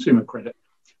thing, consumer credit,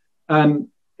 and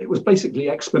it was basically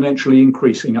exponentially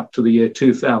increasing up to the year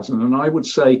 2000. And I would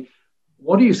say,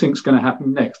 what do you think is going to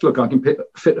happen next? Look, I can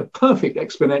fit a perfect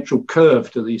exponential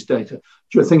curve to these data.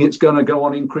 Do you think it's going to go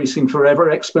on increasing forever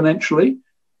exponentially?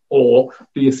 Or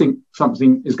do you think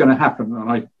something is going to happen?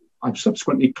 And I've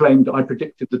subsequently claimed I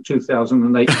predicted the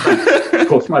 2008 crash. Of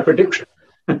course, my prediction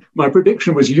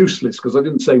was useless because I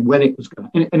didn't say when it was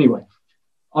going to. Anyway,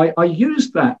 I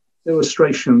used that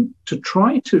illustration to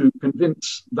try to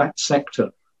convince that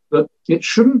sector that it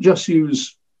shouldn't just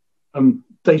use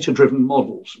data-driven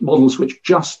models which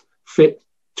just fit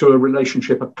to a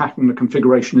relationship, a pattern, a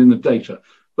configuration in the data,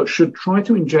 but should try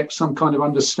to inject some kind of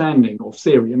understanding or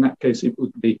theory. In that case, it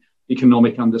would be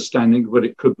economic understanding, but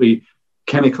it could be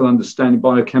chemical understanding,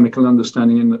 biochemical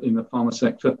understanding in the pharma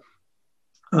sector,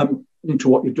 into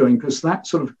what you're doing, because that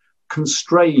sort of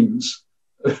constrains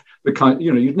the kind.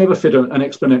 You'd never fit an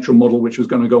exponential model which was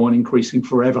going to go on increasing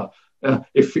forever,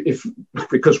 if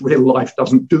because real life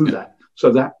doesn't do that.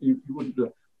 So that you wouldn't do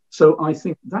it. So I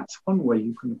think that's one way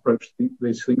you can approach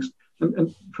these things.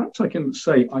 And perhaps I can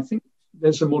say, I think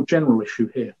there's a more general issue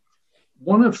here.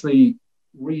 One of the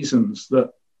reasons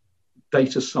that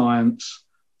data science,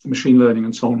 machine learning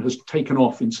and so on has taken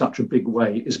off in such a big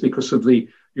way is because of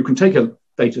you can take a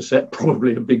data set,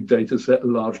 probably a big data set, a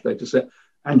large data set,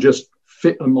 and just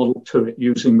fit a model to it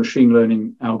using machine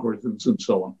learning algorithms and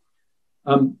so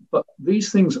on. But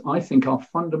these things, I think, are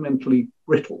fundamentally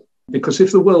brittle, because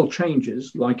if the world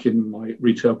changes, like in my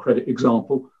retail credit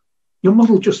example, your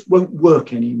model just won't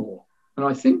work anymore. And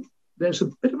I think there's a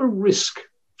bit of a risk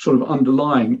sort of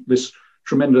underlying this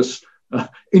tremendous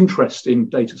interest in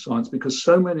data science, because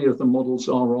so many of the models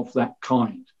are of that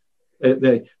kind.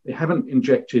 They haven't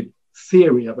injected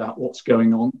theory about what's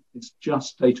going on. It's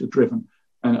just data driven.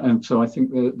 And so I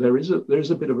think there is a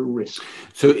bit of a risk.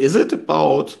 So is it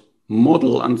about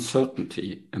model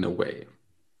uncertainty in a way?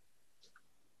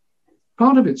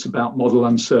 Part of it's about model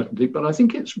uncertainty, but I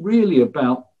think it's really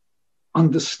about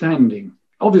understanding.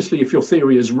 Obviously, if your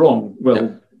theory is wrong,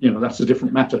 well, that's a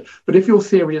different matter. But if your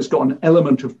theory has got an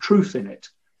element of truth in it,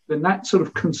 then that sort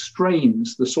of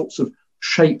constrains the sorts of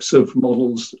shapes of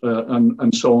models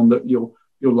and so on that you're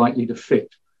likely to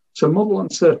fit. So model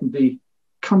uncertainty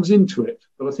comes into it,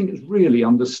 but I think it's really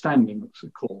understanding that's the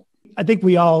core. I think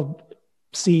we all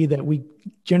see that we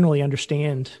generally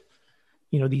understand,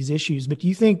 these issues, but do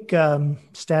you think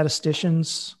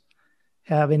statisticians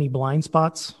have any blind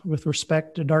spots with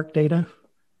respect to dark data?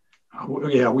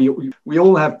 Yeah, we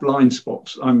all have blind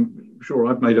spots. I'm sure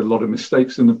I've made a lot of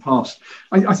mistakes in the past.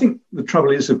 I think the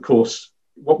trouble is, of course,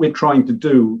 what we're trying to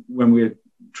do when we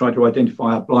try to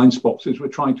identify our blind spots is we're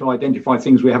trying to identify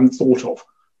things we haven't thought of,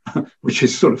 which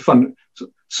is sort of fun.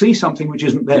 See something which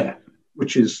isn't there,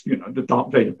 which is, the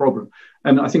dark data problem.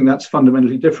 And I think that's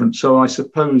fundamentally different. So I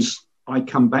suppose I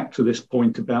come back to this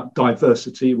point about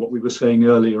diversity, what we were saying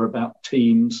earlier about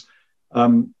teams.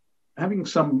 Having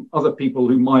some other people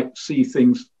who might see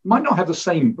things, might not have the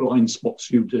same blind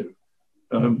spots you do,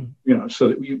 so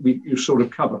that you sort of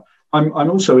cover. I'm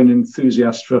also an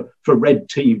enthusiast for red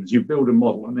teams. You build a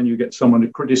model and then you get someone to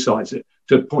criticize it,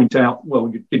 to point out,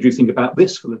 well, did you think about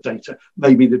this for the data?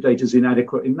 Maybe the data is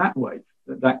inadequate in that way,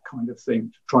 that kind of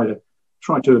thing, to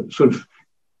try to sort of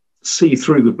see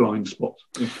through the blind spots.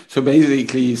 So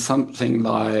basically something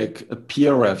like a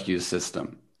peer review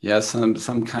system. Yes,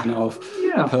 some kind of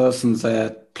person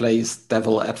that plays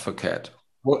devil advocate.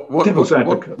 What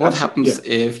happens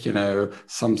if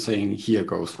something here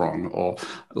goes wrong, or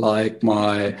like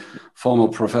my former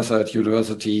professor at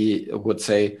university would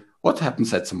say, what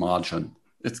happens at the margin?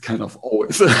 It's kind of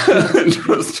always an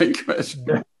interesting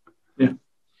question.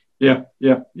 Yeah,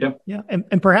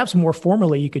 and perhaps more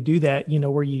formally, you could do that.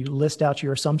 Where you list out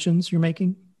your assumptions you're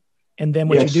making. And then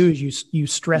what you do is you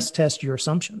stress test your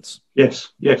assumptions.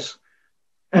 Yes.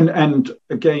 And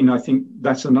again, I think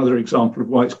that's another example of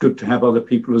why it's good to have other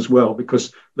people as well,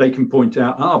 because they can point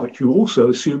out, but you also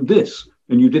assumed this,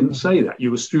 and you didn't say that.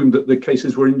 You assumed that the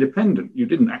cases were independent. You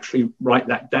didn't actually write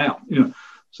that down.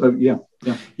 So yeah.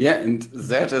 Yeah, and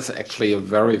that is actually a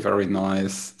very, very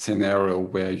nice scenario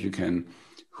where you can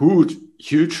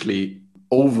hugely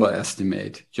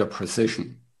overestimate your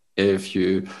precision if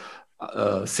you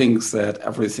thinks that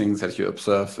everything that you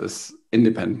observe is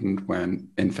independent when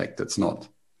in fact it's not.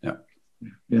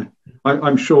 Yeah.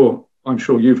 I'm sure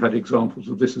you've had examples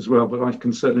of this as well, but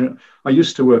I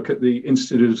used to work at the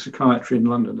Institute of Psychiatry in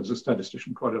London as a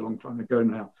statistician quite a long time ago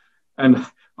now. And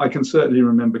I can certainly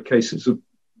remember cases of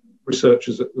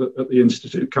researchers at the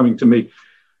Institute coming to me,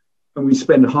 and we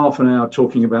spend half an hour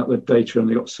talking about the data, and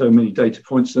they got so many data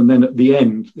points. And then at the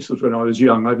end, this was when I was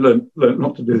young, I've learned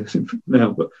not to do this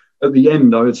now, but at the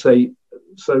end, I would say,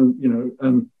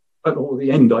 at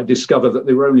the end, I discover that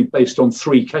they were only based on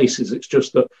 3 cases. It's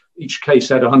just that each case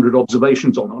had 100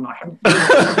 observations on, and I haven't.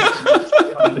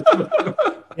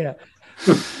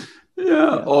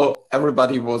 Or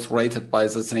everybody was rated by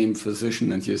the same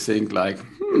physician, and you think like,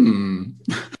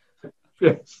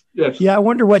 Yes. Yeah, I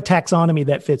wonder what taxonomy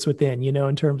that fits within,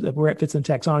 in terms of where it fits in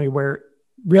taxonomy, where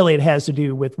really it has to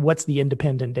do with what's the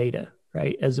independent data,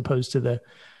 right, as opposed to the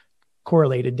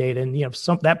correlated data. And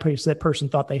that person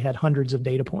thought they had hundreds of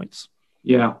data points.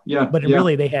 But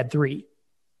really they had 3.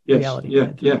 Yes.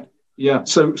 Yeah.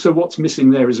 So what's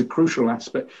missing there is a crucial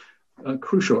aspect.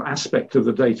 crucial aspect of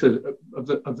the data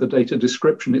of the data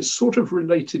description. It's sort of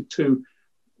related to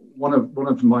one of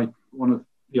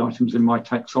the items in my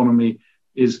taxonomy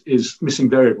is missing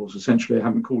variables. Essentially, I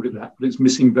haven't called it that, but it's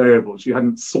missing variables. You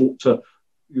hadn't thought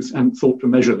to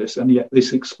measure this, and yet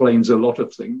this explains a lot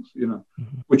of things.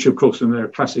 Which of course, and there are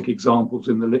classic examples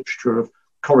in the literature of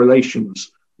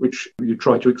correlations, which you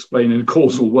try to explain in a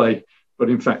causal way, but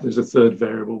in fact, there's a third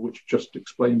variable which just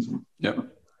explains them. Yeah.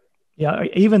 Yeah,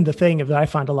 even the thing that I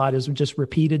find a lot is just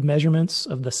repeated measurements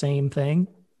of the same thing.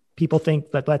 People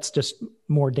think that that's just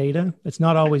more data. It's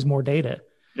not always more data.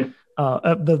 Yeah.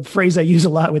 The phrase I use a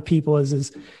lot with people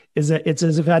is that it's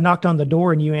as if I knocked on the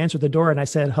door and you answered the door and I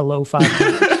said hello 5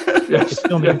 times. Yes,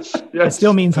 it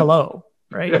still means hello,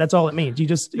 right? Yeah. That's all it means. You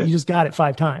just got it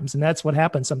 5 times, and that's what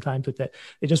happens sometimes with that.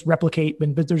 They just replicate,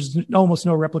 but there's almost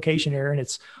no replication error, and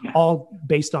it's all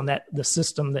based on the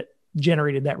system that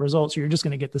generated that result. So you're just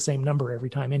going to get the same number every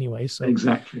time anyway. So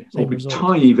exactly, or with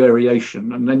tiny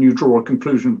variation, and then you draw a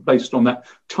conclusion based on that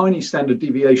tiny standard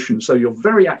deviation. So you're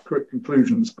very accurate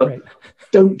conclusions, but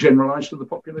don't generalize to the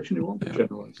population you want to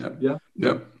generalize.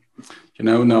 Yeah.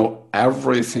 Know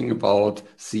everything about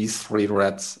these 3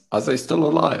 rats. Are they still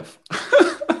alive?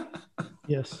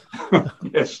 Yes.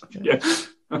 Yes.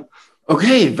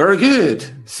 Okay, very good.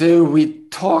 So we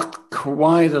talked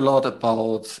quite a lot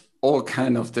about all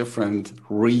kind of different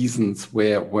reasons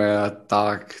where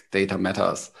dark data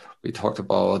matters. We talked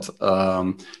about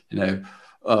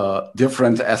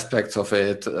different aspects of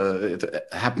it. It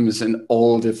happens in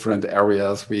all different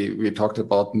areas. We talked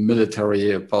about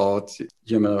military, about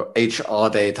HR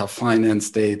data,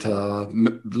 finance data,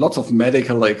 lots of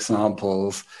medical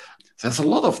examples. There's a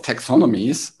lot of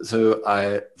taxonomies, so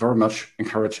I very much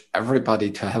encourage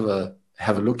everybody to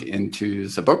have a look into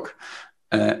the book.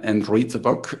 And read the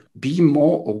book, be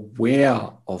more aware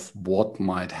of what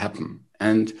might happen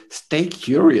and stay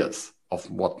curious of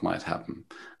what might happen.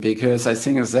 Because I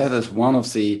think that is one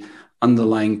of the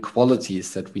underlying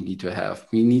qualities that we need to have.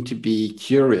 We need to be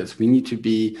curious. We need to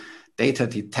be data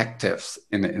detectives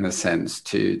in a sense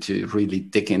to really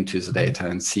dig into the data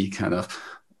and see kind of,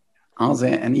 are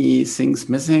there any things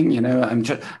missing? I'm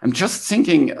just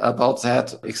thinking about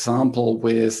that example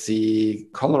with the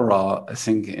cholera, I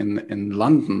think in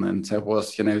London. And there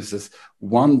was, this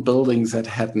one building that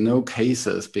had no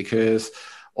cases because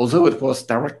although it was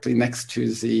directly next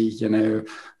to the,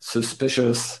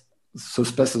 suspicious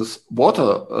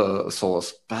water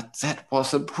source, but that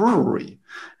was a brewery.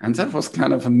 And that was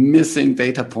kind of a missing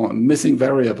data point, missing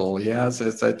variable. Yeah.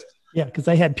 So that, yeah, because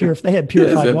they had purified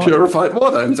water. Purified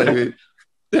water, and they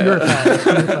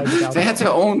purified they had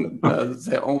their own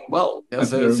well. Yeah,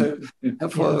 so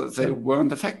therefore they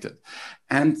weren't affected,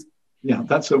 and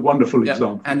that's a wonderful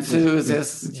example. And so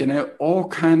there's all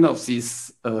kind of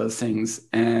these things,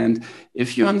 and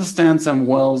if you understand them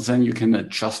well, then you can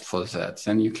adjust for that.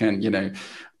 Then you can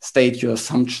state your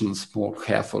assumptions more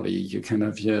carefully. You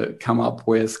can come up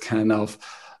with kind of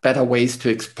better ways to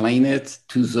explain it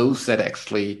to those that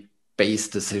actually base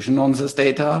decision on this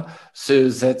data so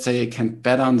that they can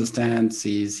better understand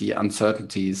the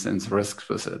uncertainties and the risks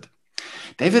with it.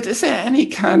 David, is there any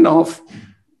kind of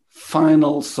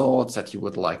final thoughts that you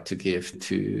would like to give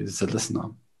to the listener?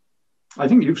 I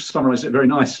think you've summarized it very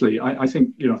nicely. I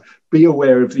think, be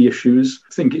aware of the issues.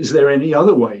 Think, is there any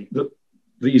other way that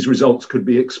these results could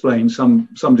be explained, some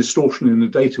distortion in the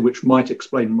data which might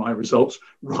explain my results,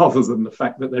 rather than the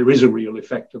fact that there is a real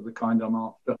effect of the kind I'm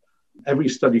after. Every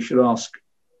study should ask,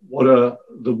 what are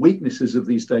the weaknesses of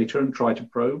these data and try to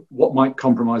probe? What might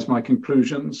compromise my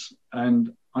conclusions?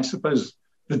 And I suppose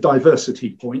the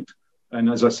diversity point, and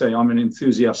as I say, I'm an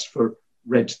enthusiast for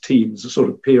red teams, a sort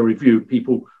of peer review,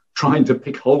 people trying to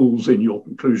pick holes in your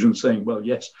conclusions, saying, well,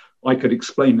 yes, I could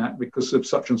explain that because of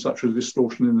such and such a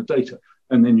distortion in the data.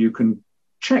 And then you can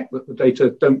check that the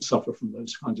data don't suffer from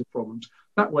those kinds of problems.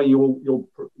 That way your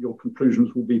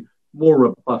conclusions will be more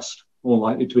robust, more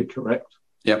likely to be correct.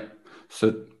 Yeah.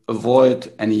 So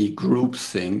avoid any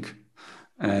groupthink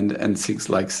and things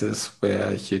like this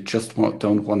where you just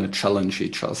don't want to challenge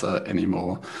each other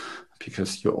anymore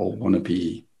because you all want to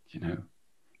be,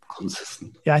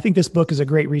 consistent. Yeah, I think this book is a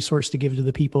great resource to give to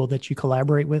the people that you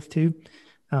collaborate with too.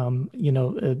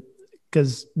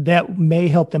 Because that may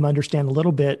help them understand a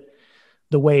little bit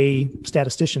the way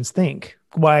statisticians think.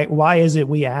 Why is it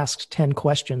we asked 10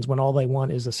 questions when all they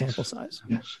want is a sample size?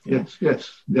 Yes.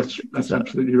 That's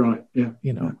absolutely right. Yeah.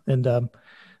 And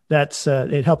that's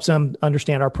it helps them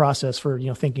understand our process for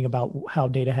thinking about how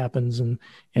data happens and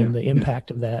the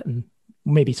impact of that, and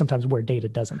maybe sometimes where data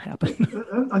doesn't happen.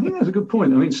 I think that's a good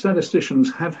point. I mean,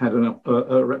 statisticians have had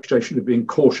a reputation of being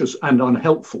cautious and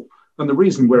unhelpful. And the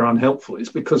reason we're unhelpful is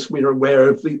because we're aware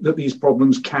of that these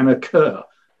problems can occur.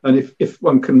 And if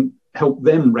one can help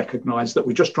them recognize that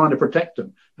we're just trying to protect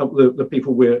them, help the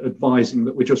people we're advising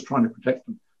that we're just trying to protect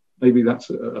them, maybe that's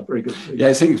a very good thing. Yeah,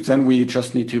 I think then we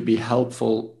just need to be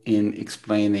helpful in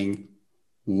explaining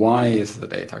why is the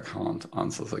data can't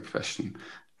answer the question,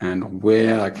 and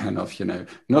where kind of,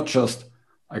 not just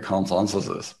I can't answer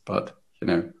this, but,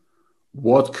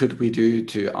 what could we do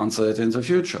to answer it in the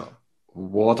future?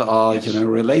 What are,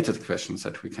 related questions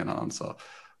that we can answer?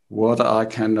 What are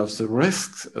kind of the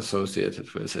risks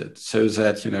associated with it, so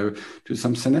that, do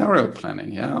some scenario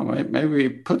planning. Yeah, maybe we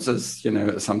put this,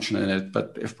 assumption in it,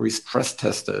 but if we stress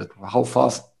test it, how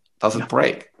fast does it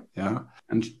break? Yeah.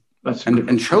 And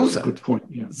show that. Good point.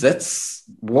 Yeah. That's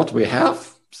what we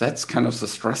have. That's kind of the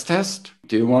stress test.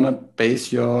 Do you want to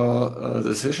base your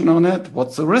decision on it?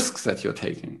 What's the risks that you're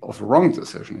taking of a wrong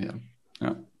decision here?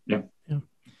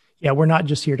 Yeah. We're not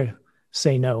just here to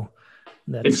say no.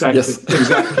 Exactly.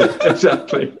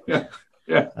 Yeah.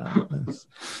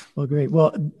 Well, great.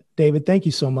 Well, David, thank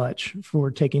you so much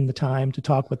for taking the time to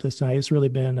talk with us tonight. It's really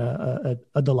been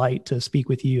a delight to speak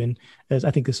with you, and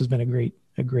I think this has been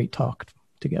a great talk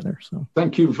together. So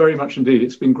thank you very much indeed.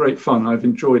 It's been great fun. I've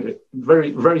enjoyed it.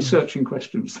 Very, very searching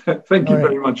questions. Thank you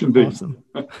very much indeed. Awesome.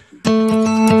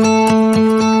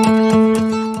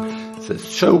 This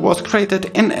show was created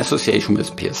in association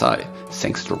with PSI.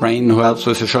 Thanks to Rain, who helps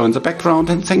with the show in the background,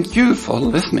 and thank you for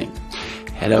listening.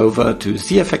 Head over to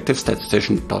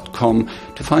theeffectivestatistician.com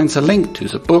to find the link to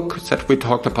the book that we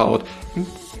talked about and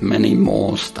many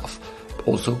more stuff,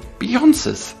 also beyond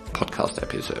this podcast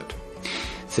episode.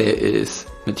 There is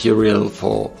material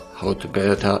for how to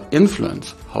better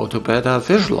influence, how to better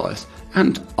visualize,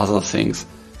 and other things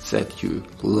that you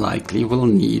likely will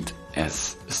need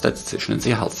as a statistician in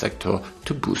the health sector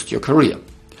to boost your career.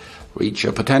 Reach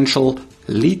your potential,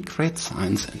 lead great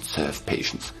science, and serve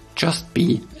patients. Just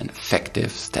be an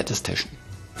effective statistician.